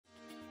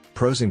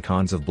Pros and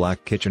cons of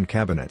black kitchen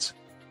cabinets.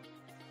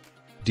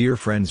 Dear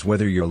friends,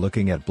 whether you're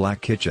looking at black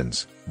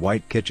kitchens,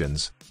 white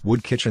kitchens,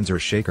 wood kitchens or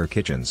shaker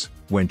kitchens,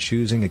 when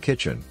choosing a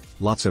kitchen,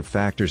 lots of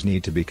factors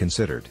need to be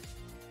considered.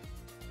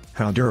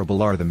 How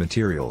durable are the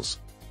materials?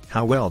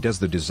 How well does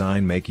the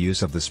design make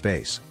use of the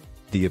space?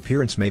 The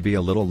appearance may be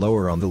a little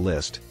lower on the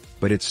list,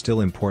 but it's still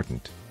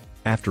important.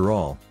 After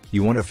all,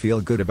 you want to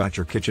feel good about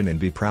your kitchen and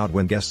be proud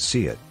when guests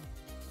see it.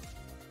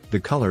 The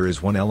color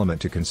is one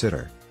element to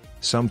consider.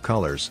 Some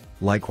colors,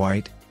 like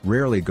white,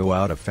 rarely go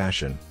out of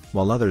fashion,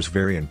 while others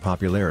vary in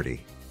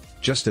popularity.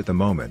 Just at the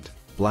moment,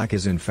 black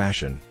is in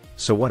fashion,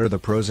 so what are the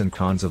pros and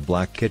cons of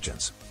black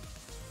kitchens?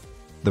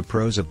 The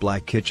pros of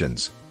black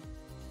kitchens.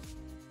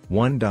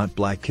 1.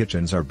 Black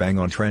kitchens are bang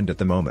on trend at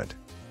the moment.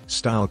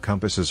 Style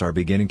compasses are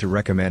beginning to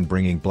recommend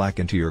bringing black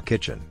into your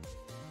kitchen.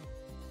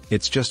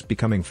 It's just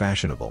becoming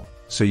fashionable,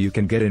 so you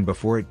can get in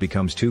before it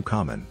becomes too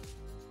common.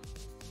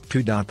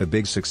 2. The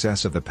big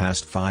success of the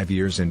past 5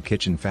 years in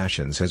kitchen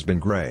fashions has been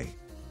gray.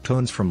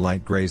 Tones from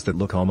light grays that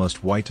look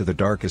almost white to the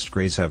darkest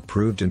grays have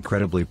proved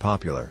incredibly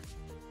popular.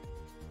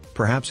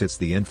 Perhaps it's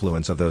the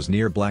influence of those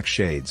near black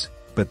shades,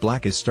 but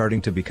black is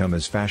starting to become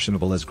as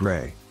fashionable as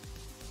gray.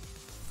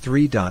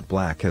 3.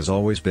 Black has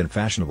always been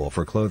fashionable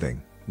for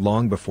clothing,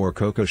 long before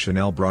Coco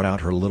Chanel brought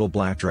out her little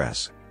black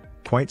dress.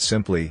 Quite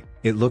simply,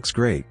 it looks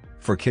great,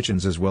 for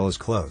kitchens as well as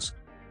clothes.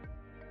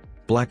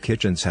 Black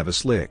kitchens have a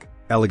slick,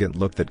 elegant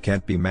look that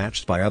can't be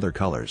matched by other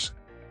colors.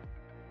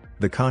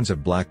 The cons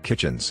of black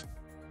kitchens.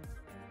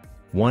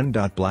 1.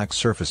 Black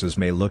surfaces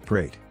may look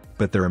great,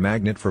 but they're a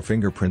magnet for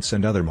fingerprints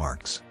and other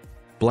marks.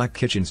 Black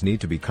kitchens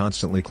need to be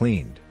constantly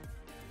cleaned.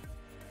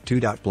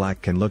 2.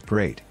 Black can look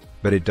great,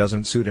 but it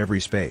doesn't suit every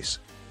space.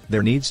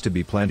 There needs to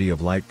be plenty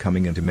of light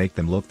coming in to make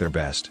them look their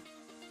best.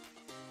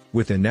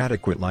 With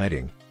inadequate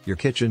lighting, your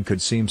kitchen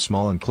could seem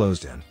small and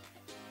closed in.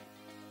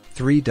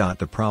 3.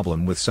 The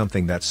problem with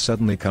something that's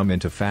suddenly come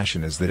into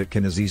fashion is that it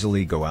can as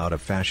easily go out of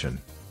fashion.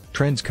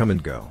 Trends come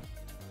and go.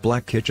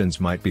 Black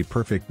kitchens might be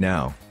perfect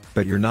now,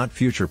 but you're not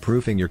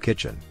future-proofing your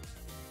kitchen.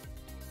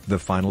 The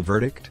final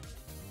verdict?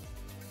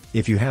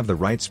 If you have the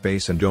right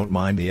space and don't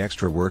mind the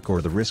extra work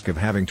or the risk of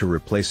having to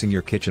replacing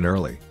your kitchen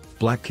early,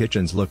 black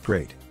kitchens look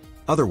great.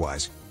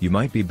 Otherwise, you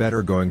might be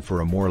better going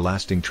for a more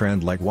lasting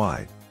trend like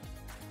white.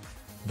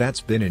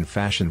 That's been in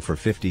fashion for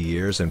 50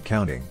 years and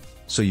counting,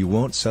 so you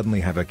won't suddenly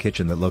have a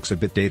kitchen that looks a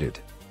bit dated.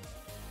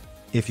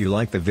 If you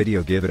like the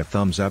video, give it a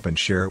thumbs up and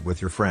share it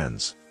with your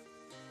friends.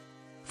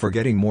 For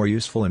getting more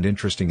useful and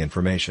interesting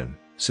information,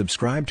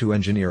 subscribe to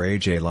Engineer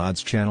AJ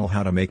Laud's channel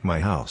How to Make My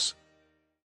House.